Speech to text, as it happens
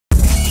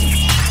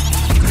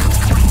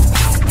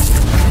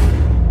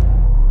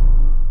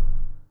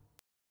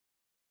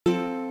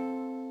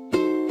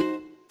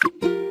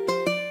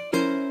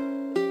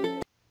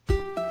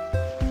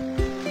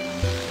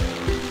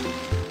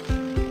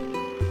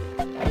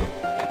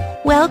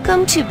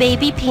Welcome to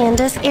Baby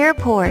Panda's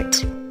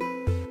airport.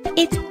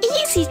 It's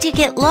easy to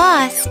get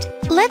lost.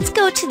 Let's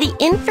go to the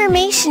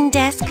information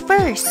desk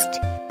first.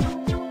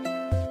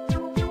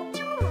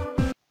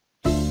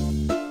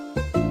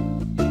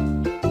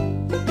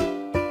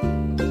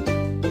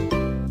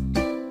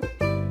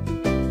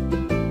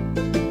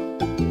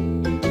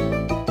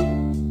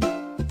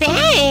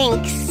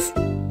 Thanks!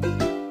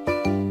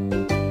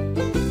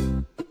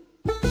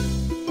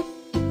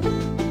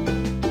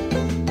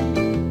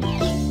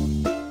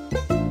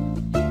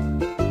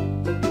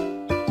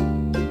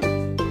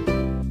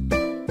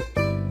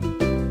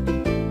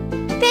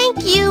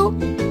 Thank you!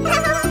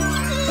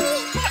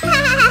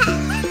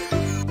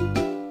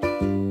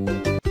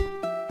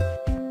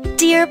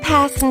 Dear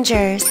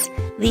passengers,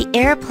 the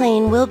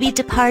airplane will be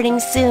departing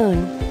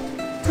soon.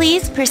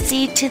 Please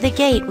proceed to the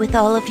gate with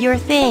all of your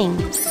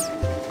things.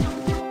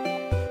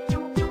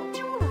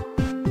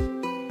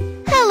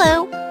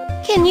 Hello,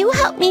 can you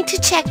help me to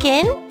check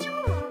in?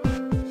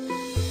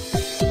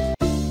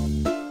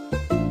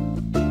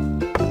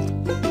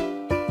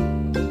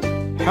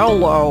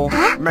 Hello,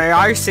 may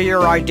I see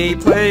your ID,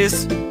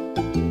 please?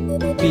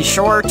 Be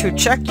sure to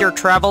check your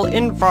travel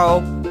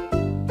info.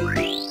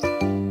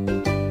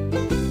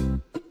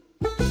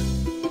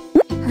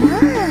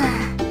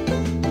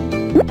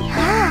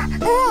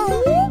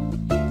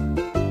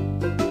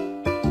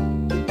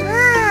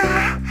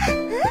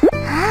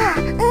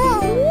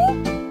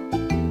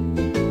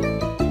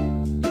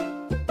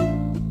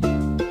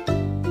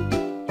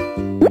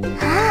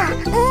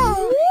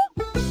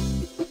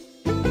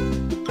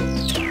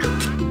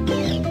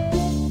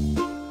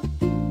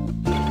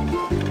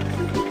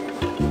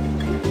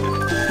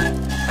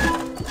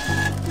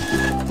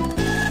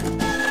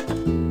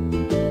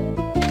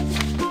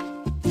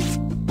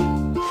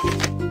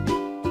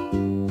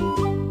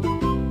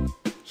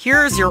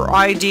 Here's your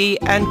ID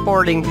and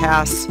boarding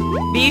pass.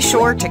 Be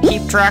sure to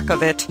keep track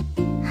of it.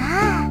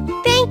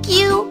 Thank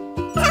you!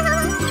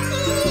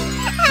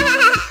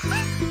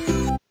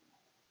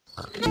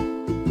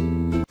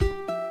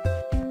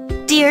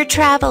 Dear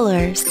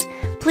travelers,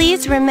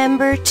 please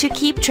remember to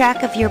keep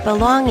track of your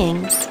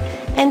belongings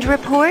and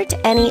report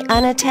any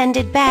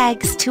unattended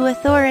bags to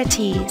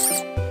authorities.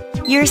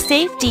 Your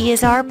safety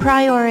is our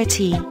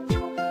priority.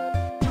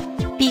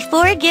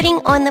 Before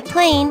getting on the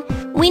plane,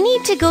 we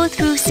need to go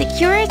through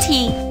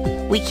security.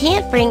 We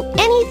can't bring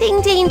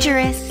anything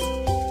dangerous.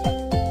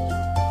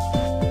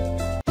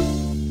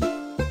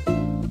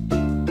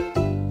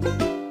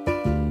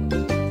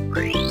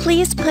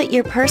 Please put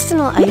your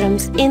personal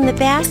items in the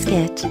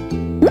basket.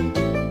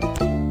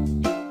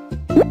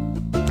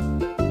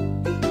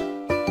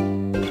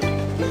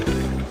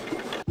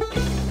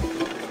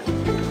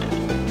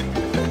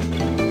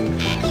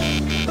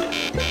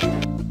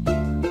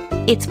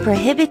 It's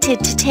prohibited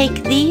to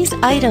take these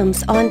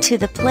items onto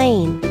the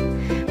plane.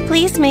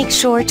 Please make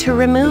sure to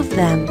remove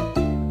them.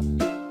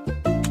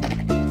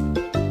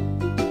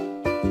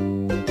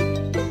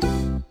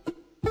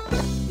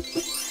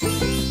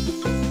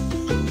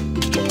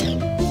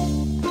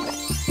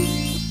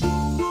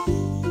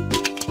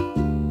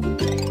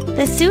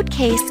 The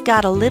suitcase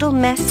got a little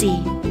messy.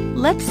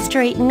 Let's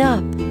straighten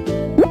up.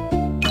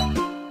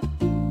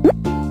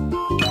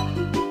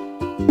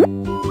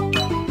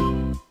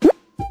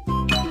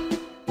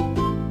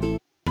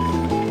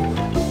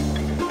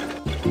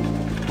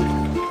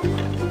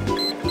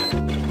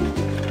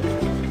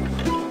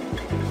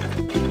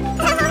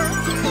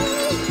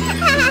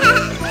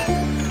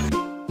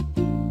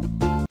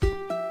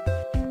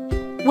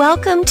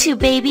 Welcome to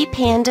Baby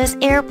Panda's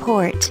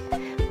airport.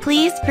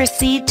 Please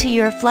proceed to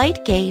your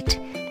flight gate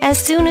as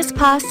soon as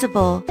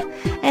possible,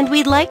 and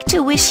we'd like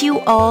to wish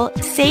you all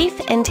safe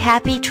and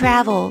happy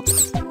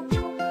travels.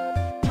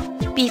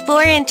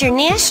 Before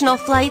international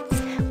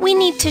flights, we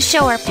need to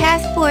show our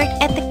passport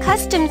at the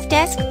customs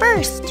desk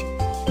first.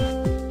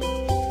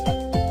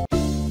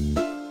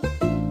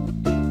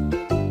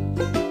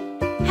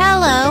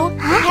 Hello,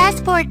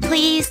 passport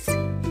please.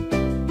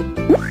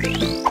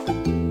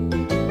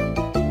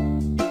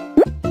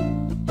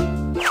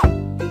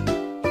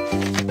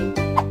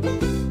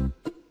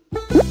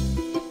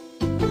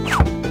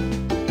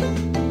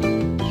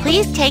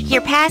 Please take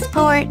your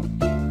passport.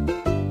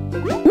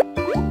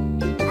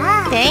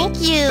 Thank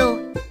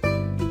you.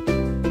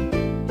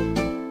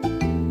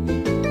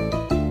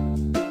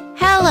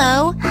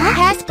 Hello,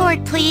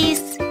 passport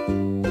please.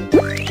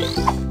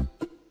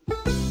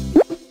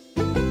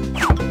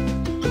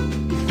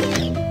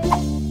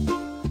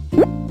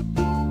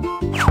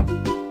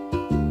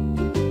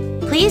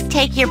 Please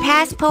take your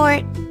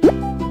passport.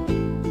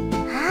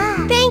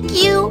 Thank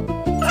you.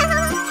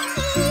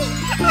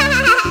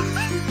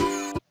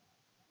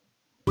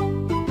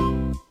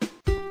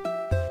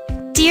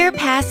 Dear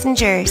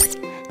passengers,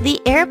 the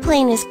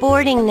airplane is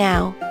boarding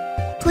now.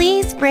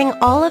 Please bring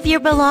all of your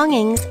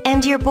belongings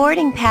and your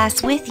boarding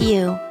pass with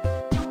you.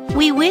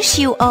 We wish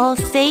you all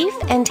safe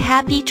and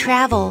happy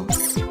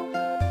travels.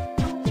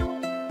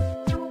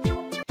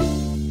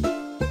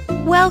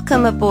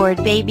 Welcome aboard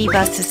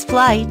Babybus's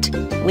flight.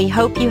 We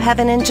hope you have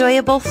an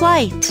enjoyable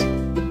flight.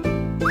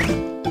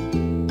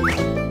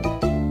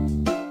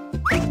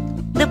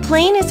 The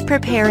plane is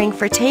preparing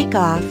for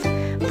takeoff.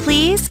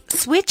 Please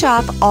switch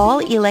off all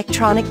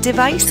electronic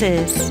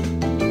devices.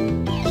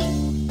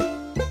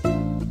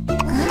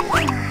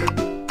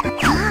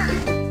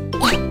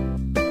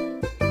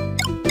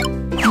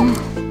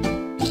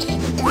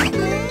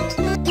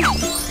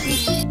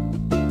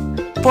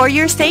 For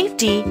your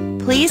safety,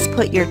 please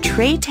put your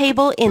tray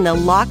table in the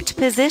locked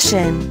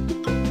position.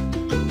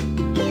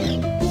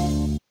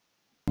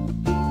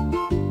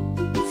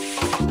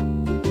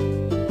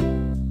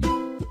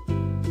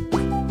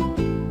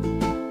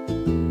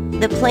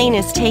 The plane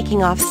is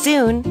taking off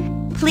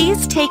soon.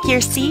 Please take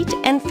your seat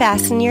and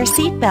fasten your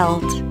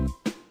seatbelt.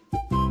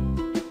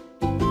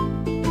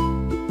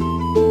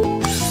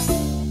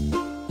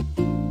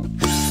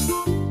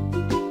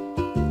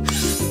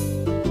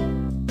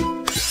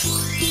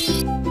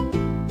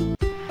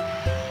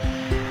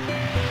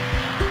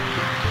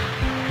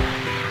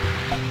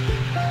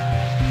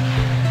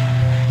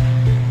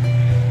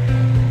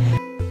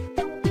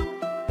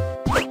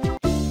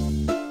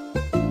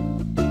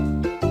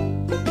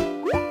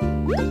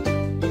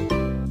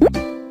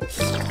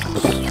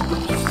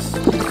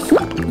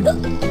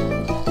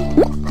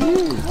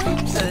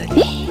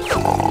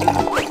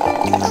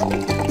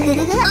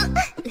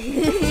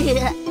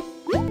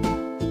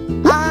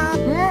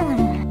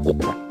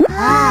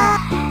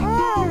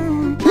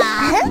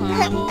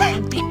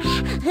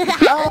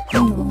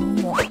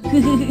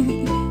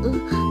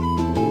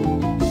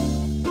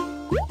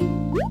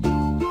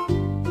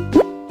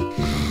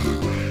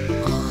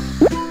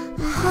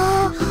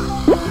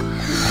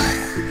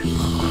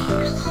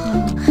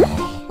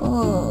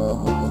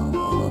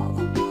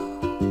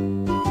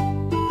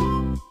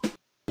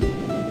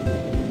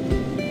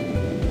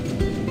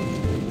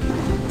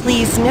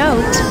 Please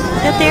note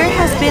that there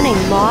has been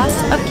a loss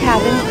of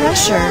cabin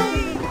pressure.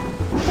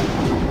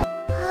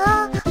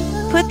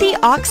 Put the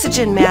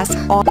oxygen mask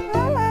on.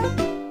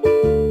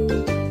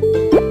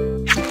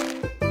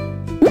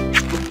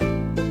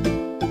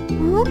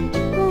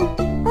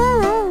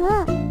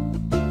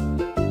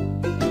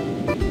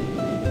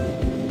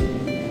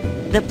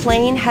 The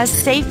plane has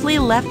safely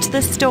left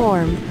the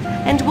storm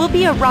and will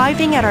be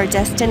arriving at our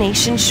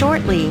destination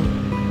shortly.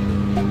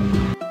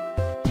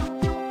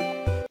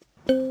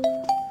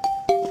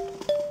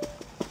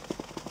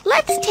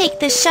 Let's take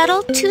the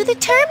shuttle to the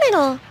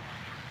terminal.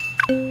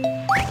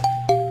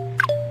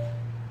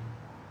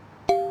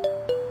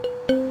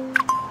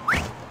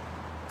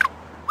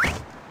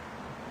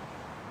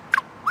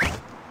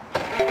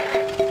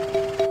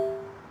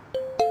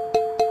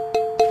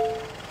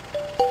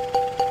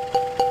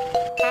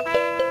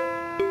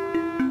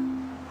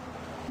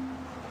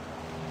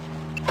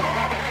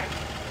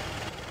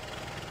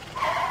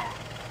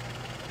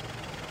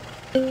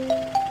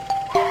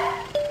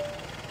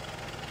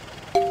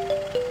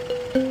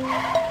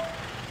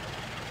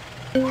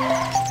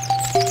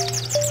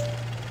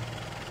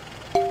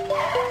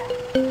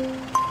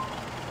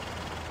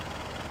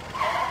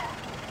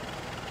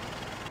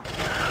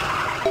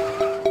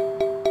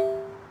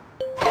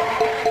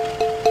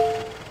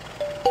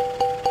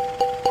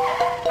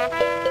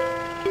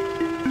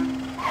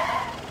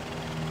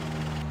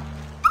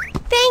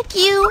 Thank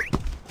you!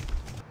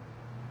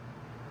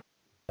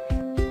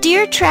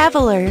 Dear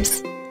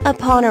travelers,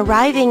 upon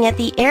arriving at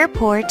the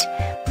airport,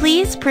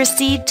 please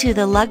proceed to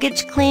the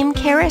luggage claim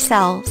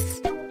carousels.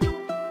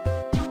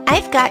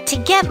 I've got to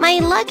get my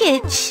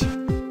luggage.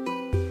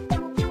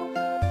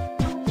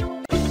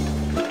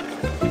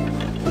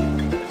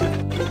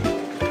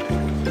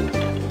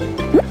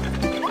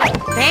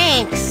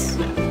 Thanks.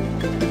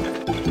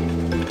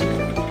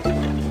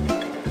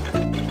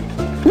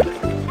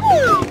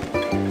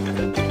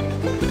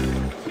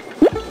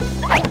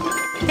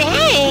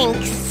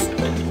 Thanks.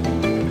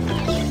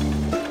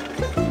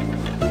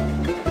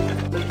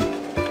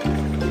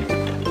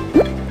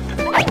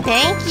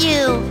 Thank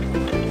you.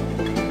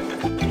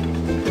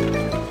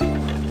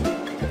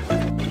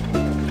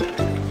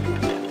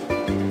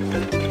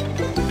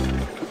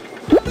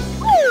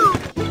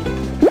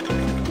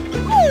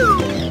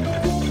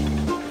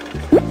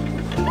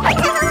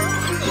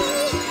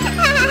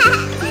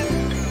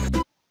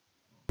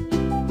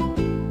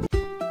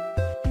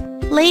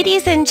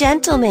 Ladies and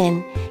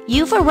gentlemen,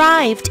 you've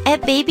arrived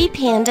at Baby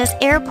Panda's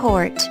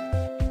airport.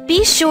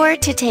 Be sure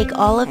to take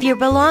all of your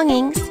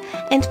belongings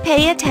and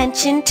pay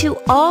attention to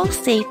all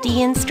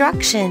safety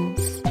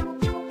instructions.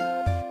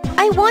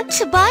 I want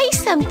to buy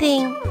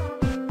something.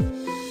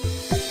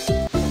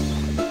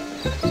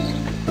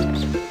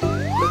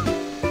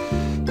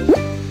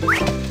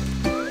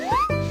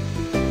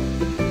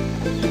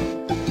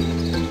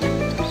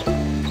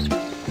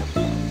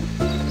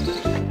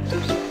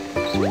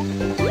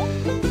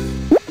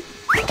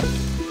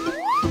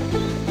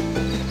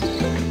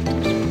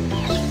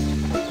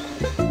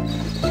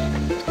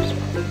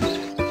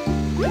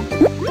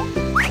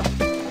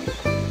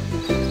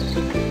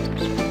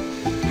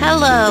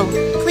 Hello,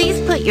 please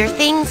put your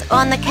things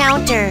on the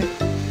counter.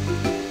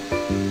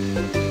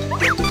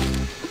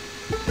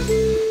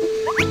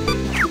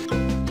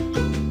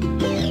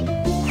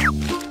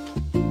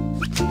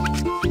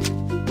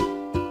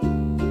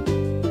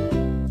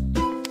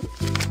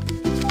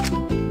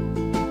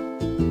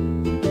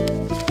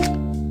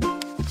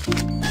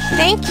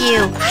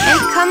 you, and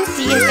come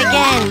see us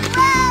again.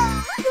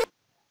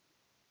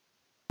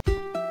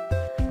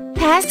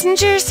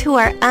 Passengers who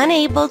are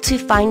unable to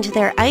find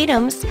their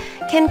items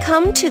can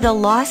come to the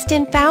Lost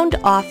and Found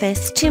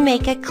office to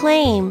make a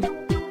claim.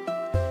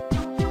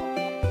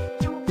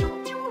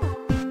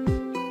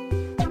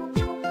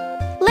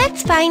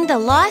 Let's find the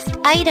lost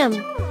item.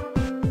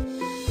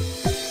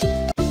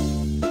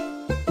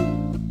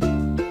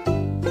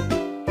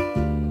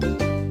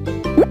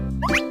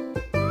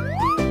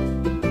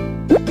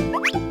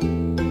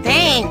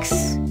 Thanks.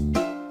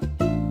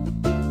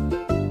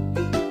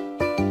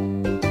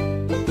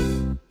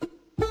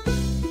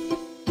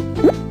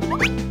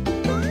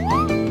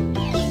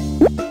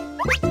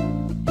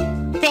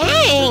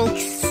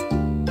 Thanks.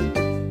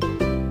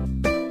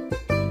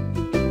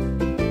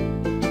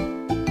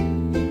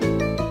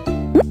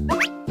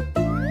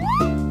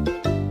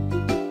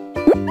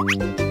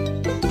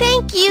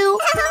 Thank you.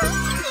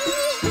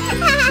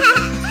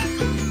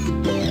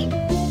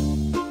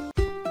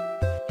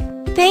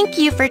 Thank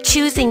you for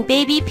choosing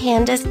Baby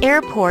Pandas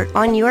Airport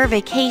on your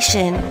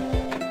vacation.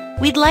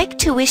 We'd like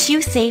to wish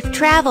you safe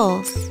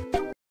travels.